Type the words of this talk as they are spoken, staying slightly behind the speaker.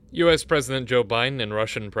U.S. President Joe Biden and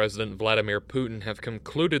Russian President Vladimir Putin have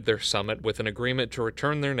concluded their summit with an agreement to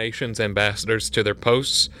return their nation's ambassadors to their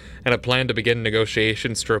posts and a plan to begin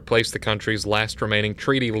negotiations to replace the country's last remaining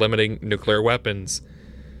treaty limiting nuclear weapons.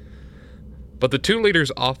 But the two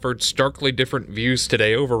leaders offered starkly different views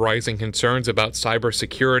today over rising concerns about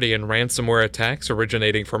cybersecurity and ransomware attacks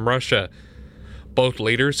originating from Russia. Both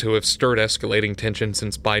leaders, who have stirred escalating tension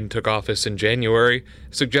since Biden took office in January,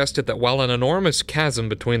 suggested that while an enormous chasm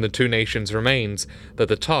between the two nations remains, that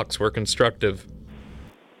the talks were constructive.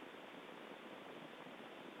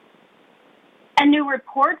 A new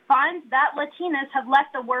report finds that Latinos have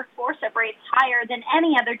left the workforce at rates higher than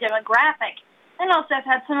any other demographic, and also have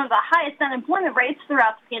had some of the highest unemployment rates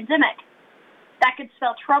throughout the pandemic. That could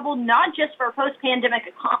spell trouble not just for post-pandemic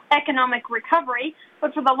economic recovery,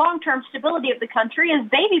 but for the long-term stability of the country as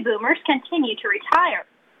baby boomers continue to retire.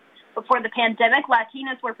 Before the pandemic,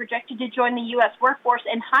 Latinos were projected to join the U.S. workforce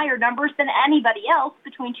in higher numbers than anybody else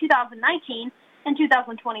between 2019 and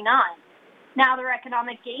 2029. Now their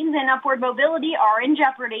economic gains and upward mobility are in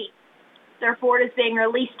jeopardy. Their report is being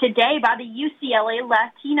released today by the UCLA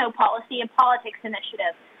Latino Policy and Politics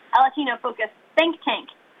Initiative, a Latino-focused think tank.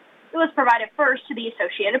 It was provided first to the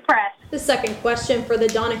Associated Press. The second question for the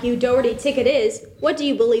Donahue Doherty ticket is, what do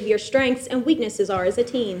you believe your strengths and weaknesses are as a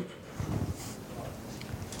team?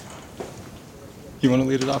 You want to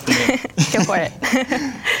lead it off for me? Go for it.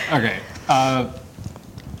 Okay.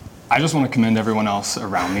 I just want to commend everyone else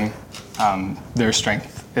around me. Their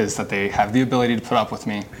strength is that they have the ability to put up with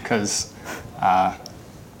me because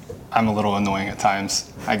I'm a little annoying at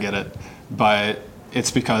times. I get it. But it's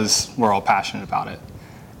because we're all passionate about it.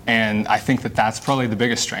 And I think that that's probably the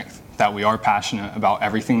biggest strength, that we are passionate about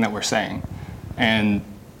everything that we're saying. And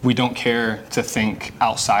we don't care to think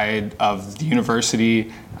outside of the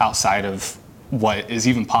university, outside of what is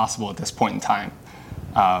even possible at this point in time.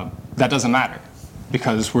 That doesn't matter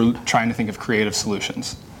because we're trying to think of creative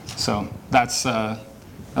solutions. So that's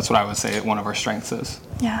what I would say one of our strengths is.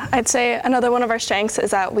 Yeah, I'd say another one of our strengths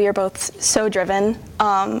is that we are both so driven.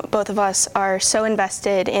 Both of us are so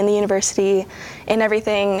invested in the university, in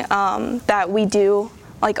everything that we do,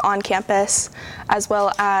 like on campus, as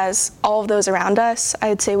well as all of those around us.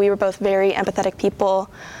 I'd say we were both very empathetic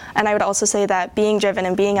people. And I would also say that being driven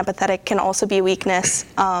and being empathetic can also be a weakness.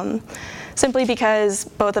 Simply because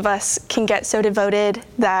both of us can get so devoted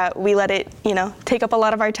that we let it, take up a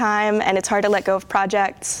lot of our time, and it's hard to let go of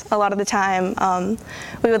projects a lot of the time.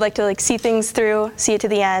 We would like to see things through, see it to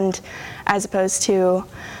the end, as opposed to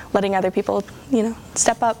letting other people,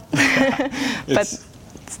 step up.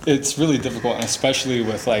 It's really difficult, and especially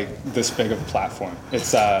with this big of a platform.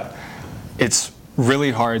 It's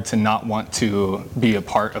really hard to not want to be a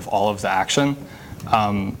part of all of the action.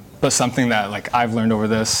 But something that I've learned over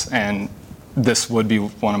this, and this would be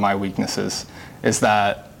one of my weaknesses, is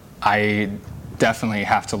that I definitely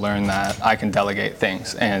have to learn that I can delegate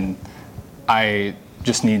things, and I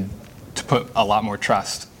just need to put a lot more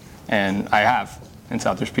trust, and I have, into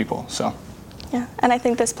other people. So. Yeah, and I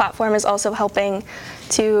think this platform is also helping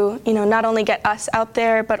to, not only get us out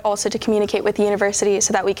there, but also to communicate with the university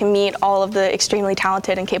so that we can meet all of the extremely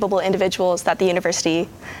talented and capable individuals that the university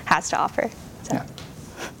has to offer. So. Yeah.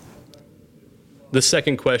 The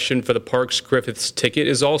second question for the Parks Griffiths ticket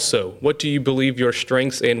is also, what do you believe your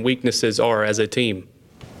strengths and weaknesses are as a team?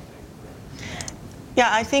 Yeah,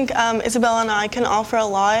 I think Isabella and I can offer a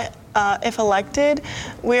lot if elected.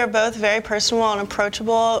 We are both very personable and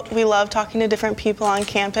approachable. We love talking to different people on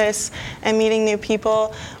campus and meeting new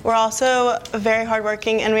people. We're also very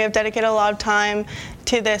hardworking, and we have dedicated a lot of time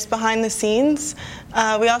to this behind the scenes.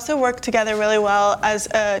 We also work together really well as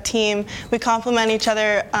a team. We complement each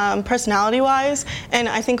other personality-wise, and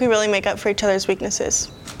I think we really make up for each other's weaknesses.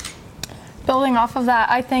 Building off of that,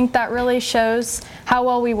 I think that really shows how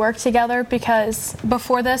well we work together, because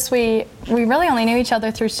before this we really only knew each other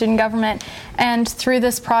through student government, and through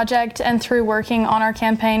this project and through working on our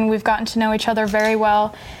campaign, we've gotten to know each other very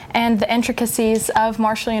well and the intricacies of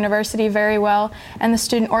Marshall University very well and the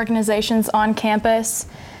student organizations on campus.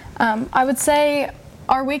 I would say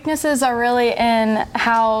our weaknesses are really in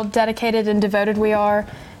how dedicated and devoted we are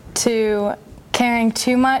to caring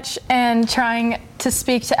too much and trying to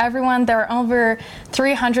speak to everyone. There are over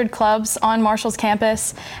 300 clubs on Marshall's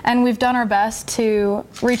campus, and we've done our best to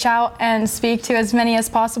reach out and speak to as many as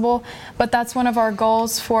possible, but that's one of our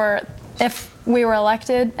goals for if we were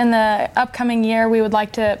elected in the upcoming year. We would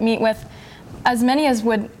like to meet with as many as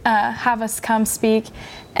would have us come speak.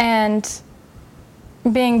 And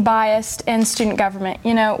being biased in student government,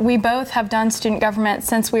 we both have done student government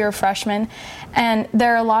since we were freshmen, and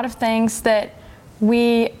there are a lot of things that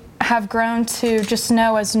we have grown to just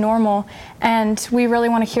know as normal, and we really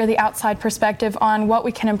want to hear the outside perspective on what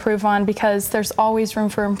we can improve on, because there's always room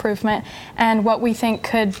for improvement, and what we think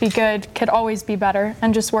could be good could always be better,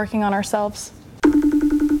 and just working on ourselves.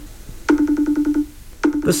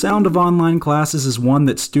 The sound of online classes is one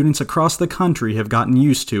that students across the country have gotten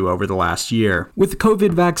used to over the last year. With the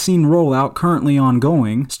COVID vaccine rollout currently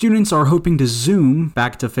ongoing, students are hoping to zoom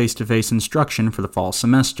back to face-to-face instruction for the fall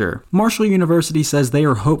semester. Marshall University says they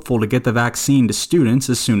are hopeful to get the vaccine to students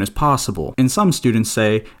as soon as possible, and some students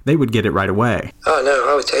say they would get it right away. Oh no,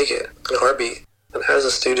 I would take it in a heartbeat. And as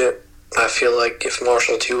a student, I feel like if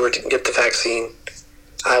Marshall too were to get the vaccine,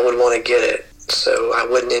 I would want to get it, so I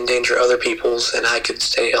wouldn't endanger other people's and I could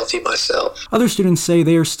stay healthy myself. Other students say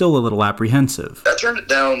they are still a little apprehensive. I turned it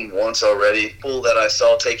down once already. People that I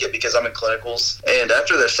saw take it because I'm in clinicals, and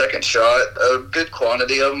after their second shot, a good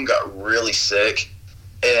quantity of them got really sick,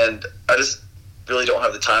 and I just really don't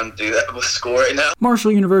have the time to do that with school right now.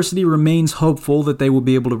 Marshall University remains hopeful that they will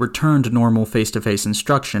be able to return to normal face-to-face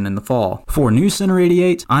instruction in the fall. For News Center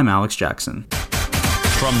 88, I'm Alex Jackson.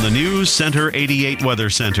 From the News Center 88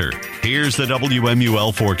 Weather Center, here's the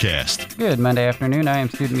WMUL forecast. Good Monday afternoon. I am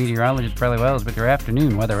student meteorologist Bradley Wells with your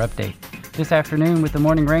afternoon weather update. This afternoon, with the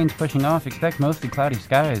morning rains pushing off, expect mostly cloudy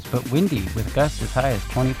skies, but windy with gusts as high as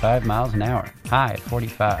 25 miles an hour, high at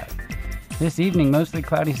 45. This evening, mostly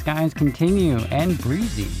cloudy skies continue and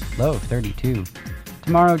breezy, low of 32.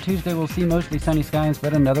 Tomorrow, Tuesday, we'll see mostly sunny skies,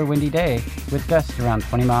 but another windy day with gusts around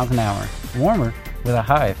 20 miles an hour, warmer with a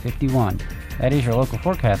high of 51. That is your local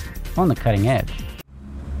forecast on the cutting edge.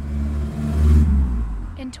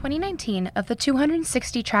 In 2019, of the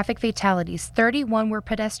 260 traffic fatalities, 31 were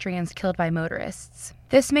pedestrians killed by motorists.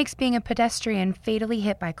 This makes being a pedestrian fatally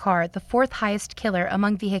hit by car the fourth highest killer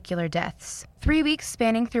among vehicular deaths. 3 weeks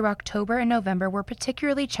spanning through October and November were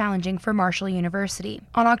particularly challenging for Marshall University.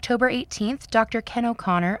 On October 18th, Dr. Ken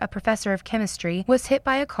O'Connor, a professor of chemistry, was hit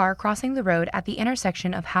by a car crossing the road at the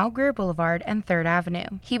intersection of Hal Greer Boulevard and 3rd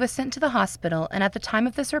Avenue. He was sent to the hospital, and at the time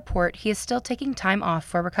of this report, he is still taking time off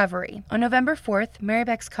for recovery. On November 4th, Mary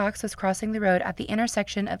Bex Cox was crossing the road at the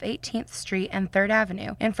intersection of 18th Street and 3rd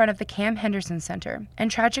Avenue in front of the Cam Henderson Center,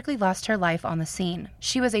 and tragically lost her life on the scene.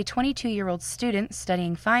 She was a 22-year-old student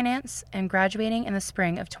studying finance and graduating in the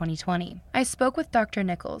spring of 2020. I spoke with Dr.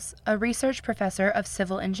 Nichols, a research professor of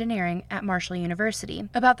civil engineering at Marshall University,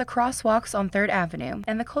 about the crosswalks on 3rd Avenue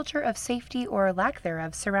and the culture of safety or lack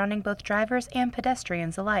thereof surrounding both drivers and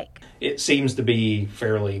pedestrians alike. It seems to be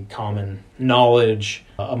fairly common knowledge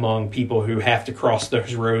among people who have to cross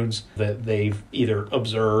those roads that they've either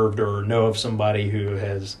observed or know of somebody who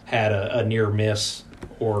has had a near miss,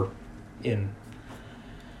 or in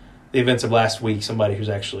the events of last week, somebody who's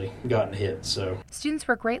actually gotten hit. So students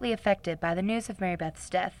were greatly affected by the news of Mary Beth's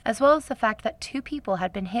death, as well as the fact that 2 people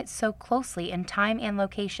had been hit so closely in time and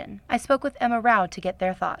location. I spoke with Emma Rao to get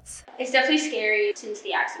their thoughts. It's definitely scary. Since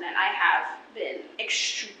the accident, I have been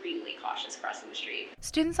extremely cautious crossing the street.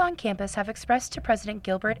 Students on campus have expressed to President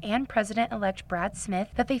Gilbert and President-elect Brad Smith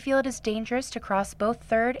that they feel it is dangerous to cross both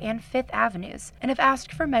 3rd and 5th Avenues, and have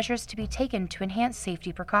asked for measures to be taken to enhance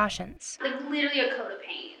safety precautions. Like literally a coat of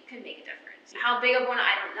paint could make a difference. How big of one,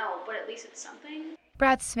 I don't know, but at least it's something.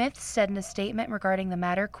 Brad Smith said in a statement regarding the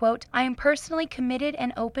matter, quote, "I am personally committed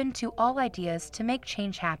and open to all ideas to make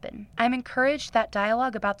change happen. I'm encouraged that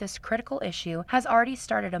dialogue about this critical issue has already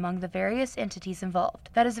started among the various entities involved.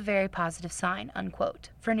 That is a very positive sign," unquote.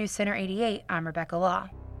 For News Center 88, I'm Rebecca Law.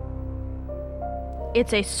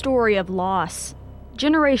 It's a story of loss,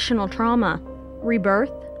 generational trauma,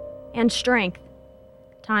 rebirth, and strength.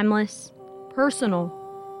 Timeless, personal,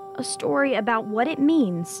 a story about what it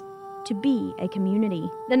means to be a community.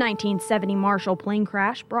 The 1970 Marshall plane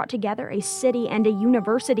crash brought together a city and a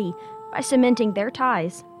university by cementing their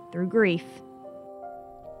ties through grief.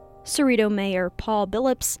 Cerrito Mayor Paul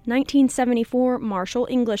Billups, 1974 Marshall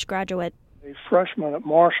English graduate. A freshman at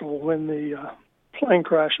Marshall when the plane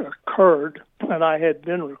crash occurred, and I had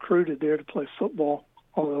been recruited there to play football,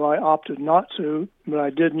 although I opted not to, but I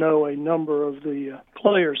did know a number of the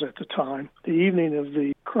players at the time. The evening of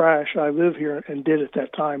the crash, I lived here and did at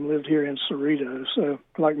that time, lived here in Cerrito. So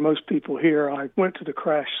like most people here, I went to the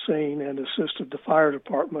crash scene and assisted the fire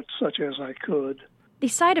department such as I could. The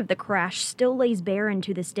site of the crash still lays barren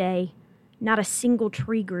to this day. Not a single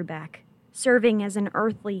tree grew back, serving as an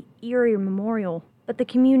earthly, eerie memorial, but the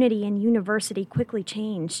community and university quickly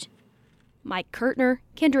changed. Mike Kurtner,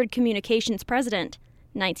 Kindred Communications president,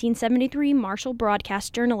 1973 Marshall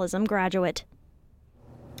Broadcast Journalism graduate.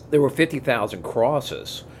 There were 50,000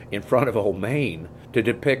 crosses in front of Old Main to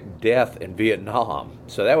depict death in Vietnam.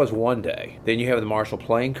 So that was one day. Then you have the Marshall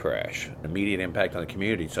plane crash, immediate impact on the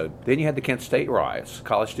community. So then you had the Kent State riots.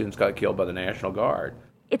 College students got killed by the National Guard.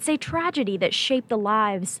 It's a tragedy that shaped the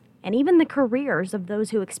lives and even the careers of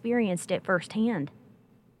those who experienced it firsthand.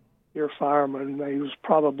 Your fireman, he was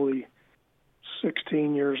probably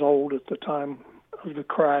 16 years old at the time of the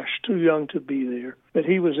crash, too young to be there. But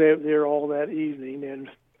he was there all that evening, and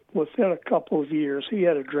within a couple of years, he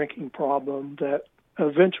had a drinking problem that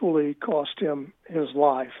eventually cost him his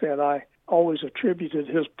life. And I always attributed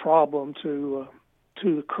his problem to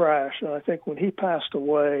the crash. And I think when he passed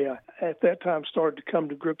away, I, at that time, started to come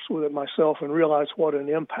to grips with it myself and realized what an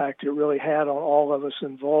impact it really had on all of us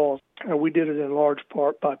involved. And we did it in large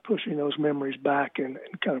part by pushing those memories back and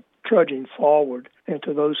kind of trudging forward. And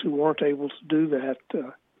to those who weren't able to do that,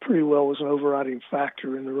 pretty well was an overriding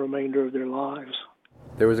factor in the remainder of their lives.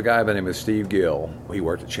 There was a guy by the name of Steve Gill. He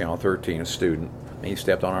worked at Channel 13, a student. He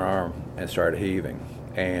stepped on our arm and started heaving.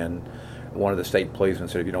 And one of the state policemen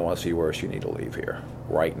said, if you don't want to see worse, you need to leave here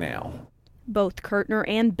right now. Both Kirtner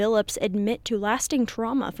and Billups admit to lasting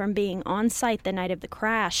trauma from being on site the night of the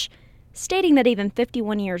crash, stating that even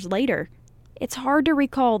 51 years later, it's hard to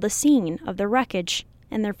recall the scene of the wreckage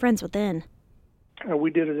and their friends within.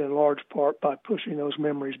 We did it in large part by pushing those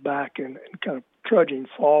memories back and kind of trudging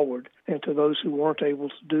forward. And to those who weren't able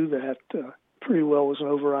to do that, pretty well was an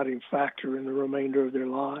overriding factor in the remainder of their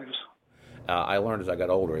lives. I learned as I got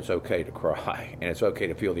older, it's okay to cry, and it's okay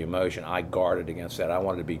to feel the emotion. I guarded against that. I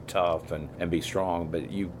wanted to be tough and be strong,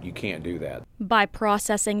 but you can't do that. By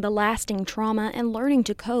processing the lasting trauma and learning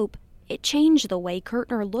to cope, it changed the way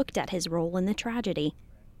Kirtner looked at his role in the tragedy.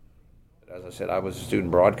 As I said, I was a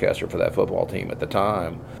student broadcaster for that football team at the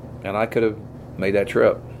time, and I could have made that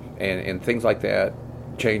trip, and things like that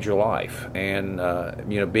change your life. And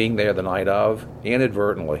being there the night of,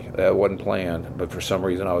 inadvertently, that wasn't planned, but for some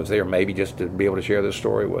reason I was there, maybe just to be able to share this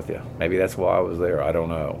story with you. Maybe that's why I was there, I don't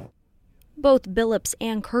know. Both Billups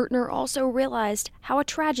and Kirtner also realized how a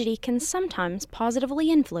tragedy can sometimes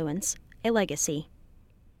positively influence a legacy.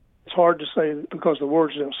 It's hard to say, because the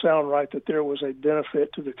words didn't sound right, that there was a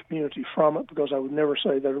benefit to the community from it, because I would never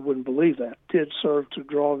say that I wouldn't believe that. It did serve to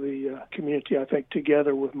draw the community, I think,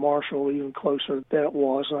 together with Marshall even closer than it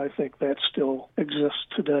was, and I think that still exists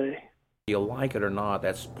today. You like it or not,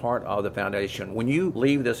 that's part of the foundation. When you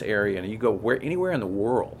leave this area and you go anywhere in the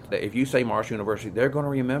world, if you say Marshall University, they're going to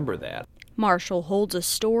remember that. Marshall holds a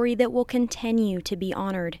story that will continue to be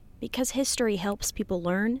honored because history helps people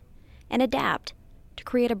learn and adapt to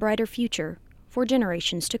create a brighter future for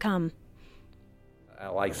generations to come. I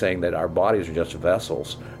like saying that our bodies are just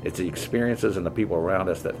vessels. It's the experiences and the people around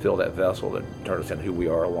us that fill that vessel that turn us into who we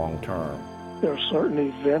are long term. There are certain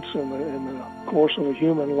events in the course of a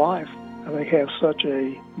human life, and they have such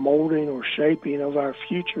a molding or shaping of our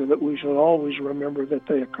future that we should always remember that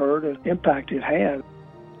they occurred and impact it had.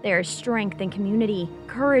 There is strength in community,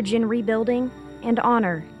 courage in rebuilding, and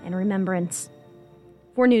honor in remembrance.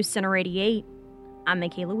 For News Center 88, I'm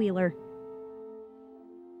Michaela Wheeler.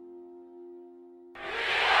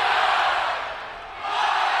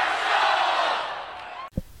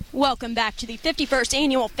 Welcome back to the 51st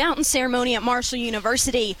Annual Fountain Ceremony at Marshall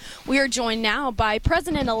University. We are joined now by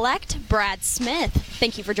President-elect Brad Smith.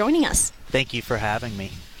 Thank you for joining us. Thank you for having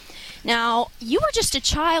me. Now, you were just a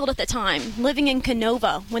child at the time, living in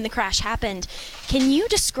Canova when the crash happened. Can you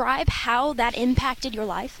describe how that impacted your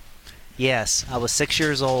life? Yes, I was 6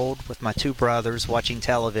 years old with my two brothers watching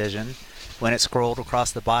television when it scrolled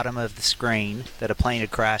across the bottom of the screen that a plane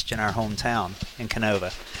had crashed in our hometown in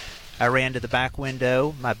Canova. I ran to the back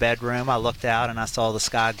window, my bedroom. I looked out and I saw the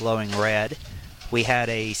sky glowing red. We had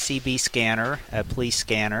a CB scanner, a police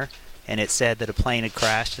scanner, and it said that a plane had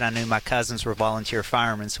crashed, and I knew my cousins were volunteer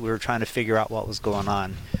firemen, so we were trying to figure out what was going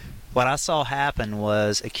on. What I saw happen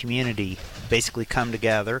was a community basically come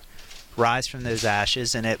together, rise from those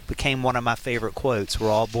ashes, and it became one of my favorite quotes. We're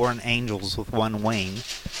all born angels with one wing.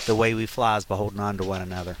 The way we fly is by holding on to one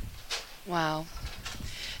another. Wow.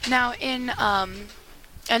 Now,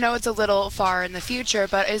 I know it's a little far in the future,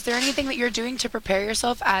 but is there anything that you're doing to prepare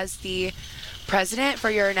yourself as the president for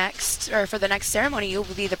your for the next ceremony? You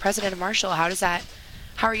will be the president of Marshall. How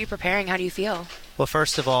are you preparing? How do you feel? Well,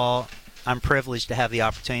 first of all, I'm privileged to have the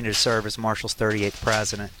opportunity to serve as Marshall's 38th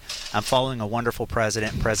president. I'm following a wonderful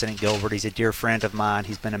president, President Gilbert. He's a dear friend of mine.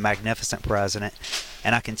 He's been a magnificent president.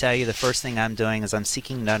 And I can tell you the first thing I'm doing is I'm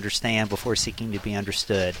seeking to understand before seeking to be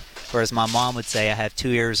understood. Whereas my mom would say I have 2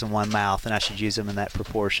 ears and 1 mouth, and I should use them in that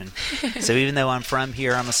proportion. So even though I'm from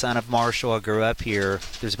here, I'm a son of Marshall, I grew up here,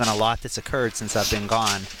 there's been a lot that's occurred since I've been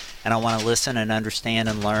gone. And I want to listen and understand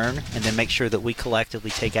and learn, and then make sure that we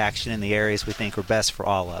collectively take action in the areas we think are best for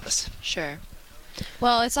all of us. Sure.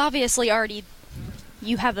 Well, it's obviously already,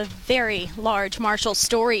 you have a very large Marshall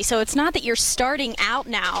story, so it's not that you're starting out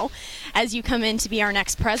now as you come in to be our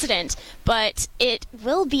next president, but it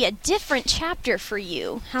will be a different chapter for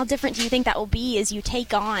you. How different do you think that will be as you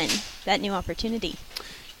take on that new opportunity?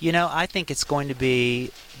 You know, I think it's going to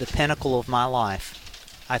be the pinnacle of my life.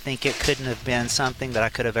 I think it couldn't have been something that I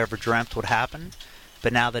could have ever dreamt would happen,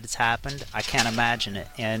 but now that it's happened, I can't imagine it.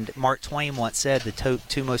 And Mark Twain once said the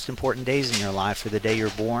two most important days in your life are the day you're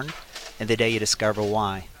born and the day you discover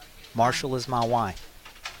why. Marshall is my why.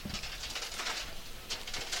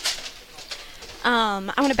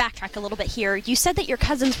 I want to backtrack a little bit here. You said that your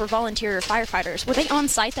cousins were volunteer firefighters. Were they on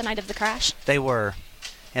site the night of the crash? They were.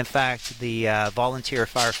 In fact, the volunteer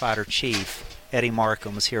firefighter chief, Eddie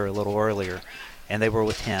Markham, was here a little earlier, and they were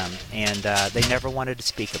with him, and they never wanted to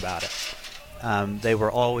speak about it. They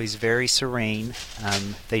were always very serene.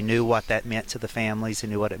 They knew what that meant to the families. They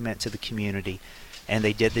knew what it meant to the community, and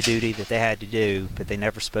they did the duty that they had to do, but they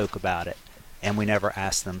never spoke about it, and we never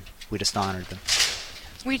asked them. We just honored them.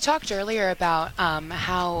 We talked earlier about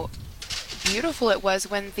how beautiful it was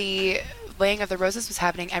when the laying of the roses was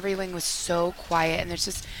happening. Everything was so quiet, and there's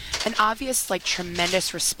just an obvious,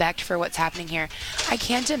 tremendous respect for what's happening here. I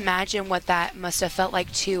can't imagine what that must have felt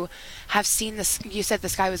like to have seen this. You said the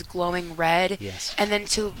sky was glowing red. Yes. And then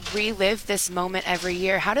to relive this moment every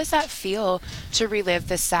year. How does that feel to relive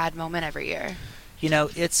this sad moment every year? You know,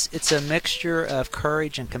 it's a mixture of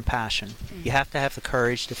courage and compassion. Mm-hmm. You have to have the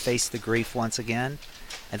courage to face the grief once again,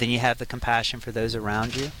 and then you have the compassion for those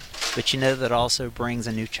around you. But you know that also brings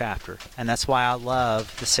a new chapter. And that's why I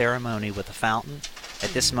love the ceremony with the fountain.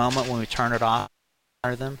 At this moment when we turn it off,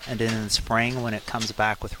 honor them, and then in the spring when it comes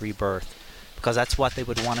back with rebirth. Because that's what they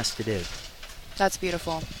would want us to do. That's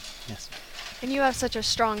beautiful. Yes. And you have such a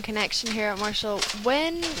strong connection here at Marshall.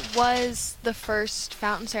 When was the first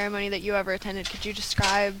fountain ceremony that you ever attended? Could you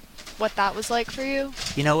describe what that was like for you?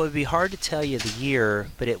 You know, it would be hard to tell you the year,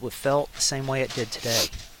 but it would felt the same way it did today.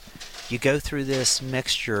 You go through this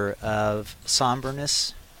mixture of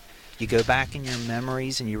somberness, you go back in your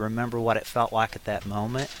memories and you remember what it felt like at that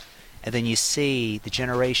moment, and then you see the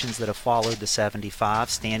generations that have followed the 75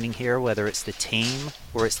 standing here, whether it's the team,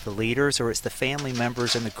 or it's the leaders, or it's the family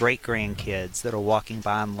members and the great-grandkids that are walking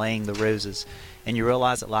by and laying the roses, and you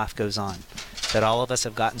realize that life goes on, that all of us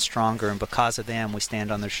have gotten stronger, and because of them we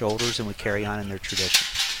stand on their shoulders and we carry on in their tradition.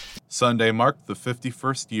 Sunday marked the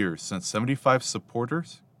 51st year since 75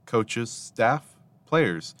 supporters, coaches, staff,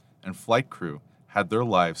 players, and flight crew had their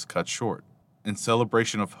lives cut short. In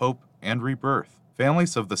celebration of hope and rebirth,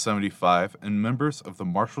 families of the 75 and members of the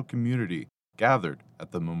Marshall community gathered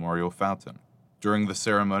at the Memorial Fountain. During the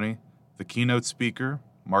ceremony, the keynote speaker,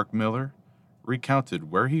 Mark Miller,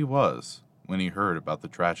 recounted where he was when he heard about the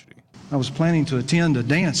tragedy. I was planning to attend a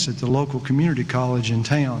dance at the local community college in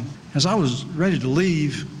town. As I was ready to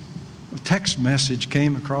leave, a text message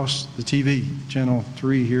came across the TV, Channel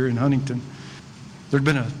 3 here in Huntington. There'd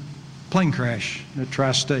been a plane crash at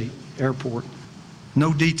Tri-State Airport.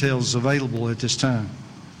 No details available at this time.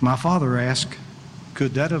 My father asked,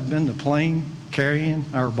 could that have been the plane carrying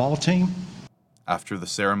our ball team? After the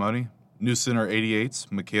ceremony, News Center 88's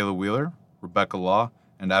Michaela Wheeler, Rebecca Law,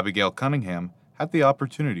 and Abigail Cunningham had the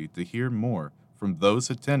opportunity to hear more from those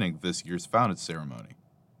attending this year's fountain ceremony.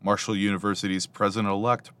 Marshall University's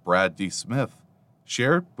president-elect Brad D. Smith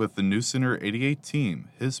shared with the News Center 88 team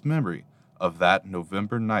his memory of that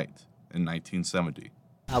November night in 1970.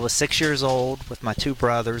 I was 6 years old with my 2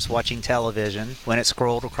 brothers watching television when it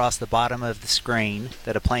scrolled across the bottom of the screen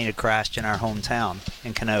that a plane had crashed in our hometown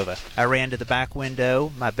in Canova. I ran to the back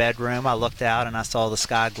window, my bedroom, I looked out and I saw the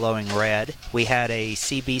sky glowing red. We had a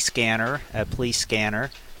CB scanner, a police scanner,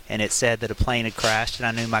 and it said that a plane had crashed, and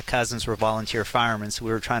I knew my cousins were volunteer firemen, so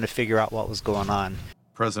we were trying to figure out what was going on.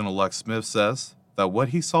 President-elect Smith says that what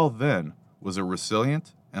he saw then was a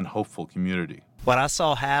resilient and hopeful community. What I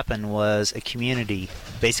saw happen was a community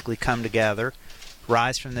basically come together,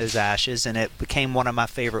 rise from those ashes, and it became one of my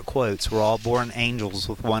favorite quotes. We're all born angels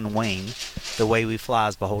with one wing. The way we fly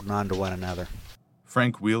is by holding on to one another.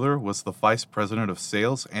 Frank Wheeler was the vice president of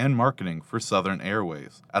sales and marketing for Southern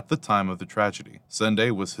Airways at the time of the tragedy.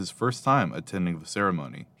 Sunday was his first time attending the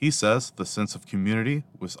ceremony. He says the sense of community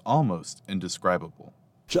was almost indescribable.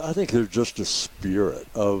 I think there's just a spirit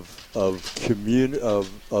of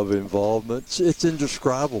involvement. It's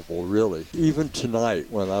indescribable, really. Even tonight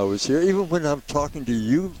when I was here, even when I'm talking to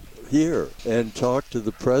you here and talk to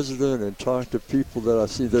the president and talk to people that I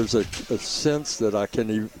see, there's a sense that I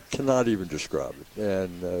cannot even describe it.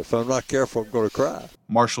 And if I'm not careful, I'm going to cry.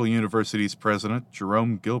 Marshall University's president,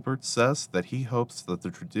 Jerome Gilbert, says that he hopes that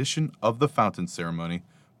the tradition of the fountain ceremony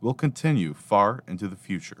will continue far into the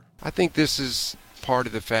future. I think this is part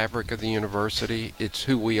of the fabric of the university. It's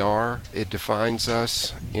who we are. It defines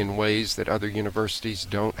us in ways that other universities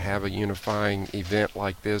don't have a unifying event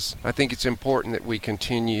like this. I think it's important that we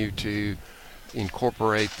continue to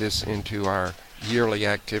incorporate this into our yearly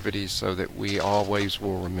activities so that we always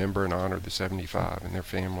will remember and honor the 75 and their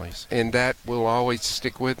families. And that will always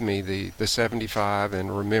stick with me, the 75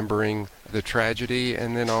 and remembering the tragedy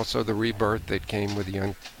and then also the rebirth that came with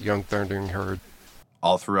the young thundering herd.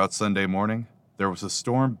 All throughout Sunday morning, there was a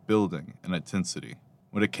storm building in intensity.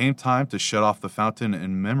 When it came time to shut off the fountain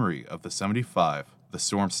in memory of the 75, the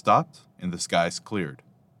storm stopped and the skies cleared.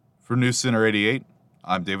 For News Center 88,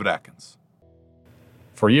 I'm David Atkins.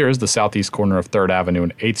 For years, the southeast corner of 3rd Avenue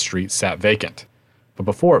and 8th Street sat vacant. But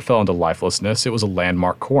before it fell into lifelessness, it was a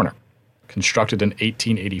landmark corner. Constructed in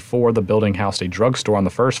 1884, the building housed a drugstore on the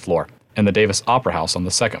first floor and the Davis Opera House on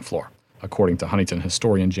the second floor, according to Huntington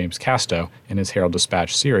historian James Casto in his Herald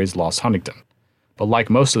Dispatch series Lost Huntington. But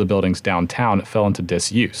like most of the buildings downtown, it fell into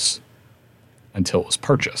disuse until it was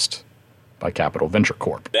purchased by Capital Venture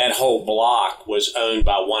Corp. That whole block was owned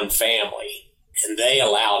by one family, and they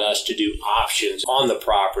allowed us to do options on the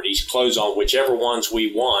properties, close on whichever ones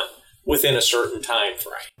we want within a certain time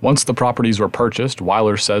frame. Once the properties were purchased,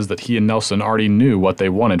 Weiler says that he and Nelson already knew what they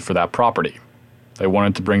wanted for that property. They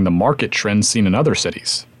wanted to bring the market trends seen in other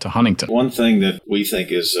cities to Huntington. One thing that we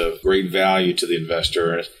think is of great value to the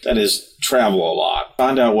investor, that is travel a lot.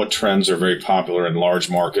 Find out what trends are very popular in large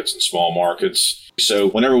markets and small markets. So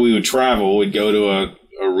whenever we would travel, we'd go to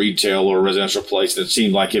a retail or residential place that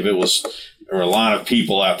seemed like if it was there were a lot of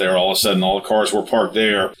people out there, all of a sudden all the cars were parked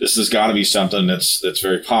there. This has got to be something that's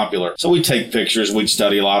very popular. So we'd take pictures, we'd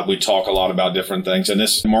study a lot, we'd talk a lot about different things. And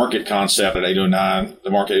this market concept at 809,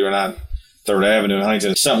 the market 809, 3rd Avenue in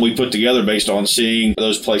Huntington, is something we put together based on seeing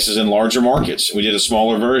those places in larger markets. We did a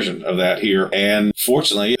smaller version of that here. And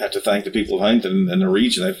fortunately, I have to thank the people of Huntington and the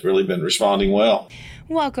region. They've really been responding well.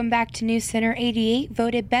 Welcome back to News Center 88,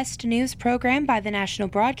 voted Best News Program by the National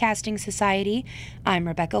Broadcasting Society. I'm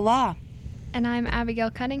Rebecca Law. And I'm Abigail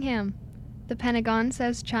Cunningham. The Pentagon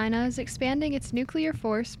says China is expanding its nuclear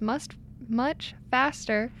force much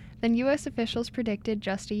faster than U.S. officials predicted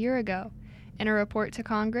just a year ago. In a report to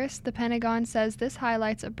Congress, the Pentagon says this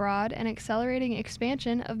highlights a broad and accelerating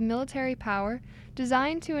expansion of military power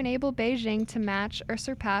designed to enable Beijing to match or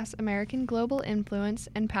surpass American global influence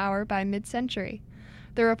and power by mid-century.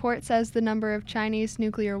 The report says the number of Chinese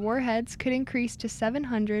nuclear warheads could increase to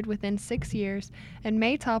 700 within 6 years and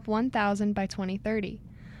may top 1,000 by 2030.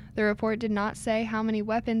 The report did not say how many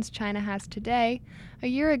weapons China has today. A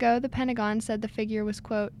year ago, the Pentagon said the figure was,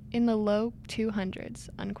 quote, in the low 200s,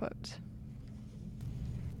 unquote.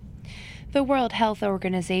 The World Health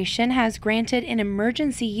Organization has granted an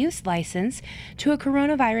emergency use license to a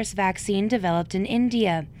coronavirus vaccine developed in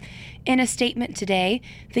India. In a statement today,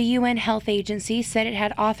 the UN Health Agency said it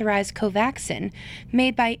had authorized Covaxin,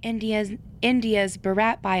 made by India's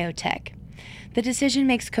Bharat Biotech. The decision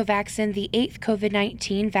makes Covaxin the 8th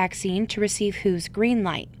COVID-19 vaccine to receive WHO's green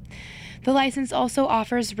light. The license also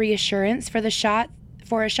offers reassurance for a shot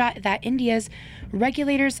that India's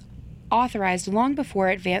regulators authorized long before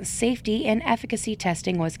advanced safety and efficacy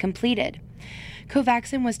testing was completed.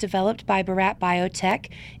 Covaxin was developed by Bharat Biotech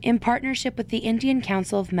in partnership with the Indian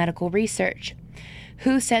Council of Medical Research.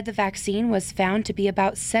 WHO said the vaccine was found to be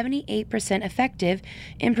about 78% effective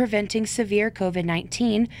in preventing severe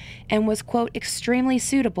COVID-19 and was, quote, extremely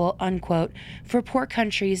suitable, unquote, for poor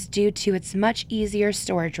countries due to its much easier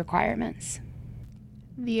storage requirements.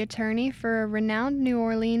 The attorney for a renowned New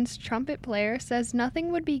Orleans trumpet player says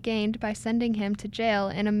nothing would be gained by sending him to jail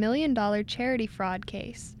in a $1 million charity fraud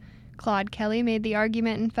case. Claude Kelly made the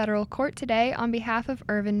argument in federal court today on behalf of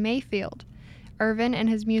Irvin Mayfield. Irvin and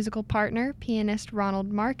his musical partner, pianist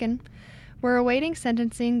Ronald Markin, were awaiting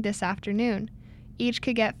sentencing this afternoon. Each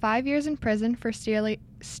could get 5 years in prison for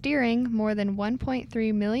steering more than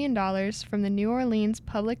 $1.3 million from the New Orleans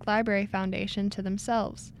Public Library Foundation to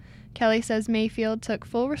themselves. Kelly says Mayfield took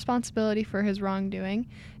full responsibility for his wrongdoing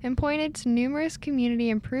and pointed to numerous community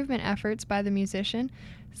improvement efforts by the musician,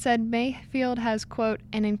 said Mayfield has, quote,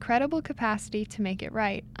 an incredible capacity to make it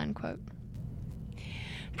right, unquote.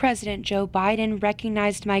 President Joe Biden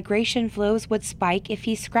recognized migration flows would spike if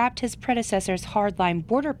he scrapped his predecessor's hardline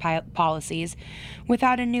border policies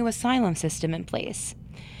without a new asylum system in place.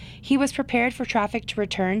 He was prepared for traffic to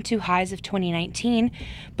return to highs of 2019,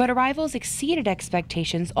 but arrivals exceeded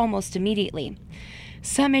expectations almost immediately.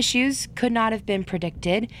 Some issues could not have been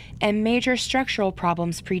predicted, and major structural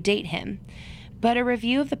problems predate him. But a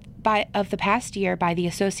review of the past year by the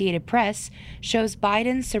Associated Press shows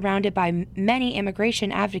Biden, surrounded by many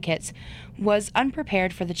immigration advocates, was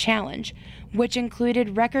unprepared for the challenge, which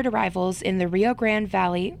included record arrivals in the Rio Grande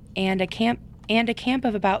Valley and a camp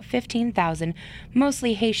of about 15,000,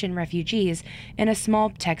 mostly Haitian refugees, in a small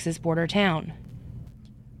Texas border town.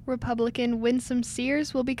 Republican Winsome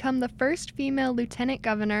Sears will become the first female lieutenant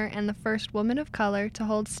governor and the first woman of color to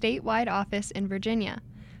hold statewide office in Virginia.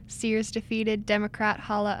 Sears defeated Democrat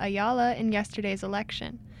Hala Ayala in yesterday's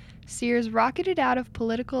election. Sears rocketed out of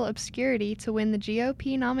political obscurity to win the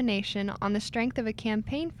GOP nomination on the strength of a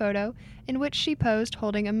campaign photo in which she posed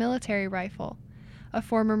holding a military rifle. A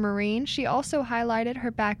former Marine, she also highlighted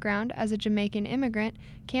her background as a Jamaican immigrant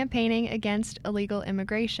campaigning against illegal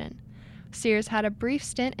immigration. Sears had a brief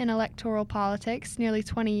stint in electoral politics nearly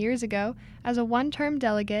 20 years ago as a one-term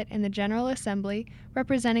delegate in the General Assembly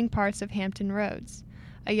representing parts of Hampton Roads.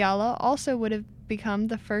 Ayala also would have become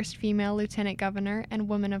the first female lieutenant governor and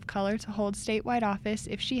woman of color to hold statewide office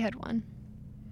if she had won.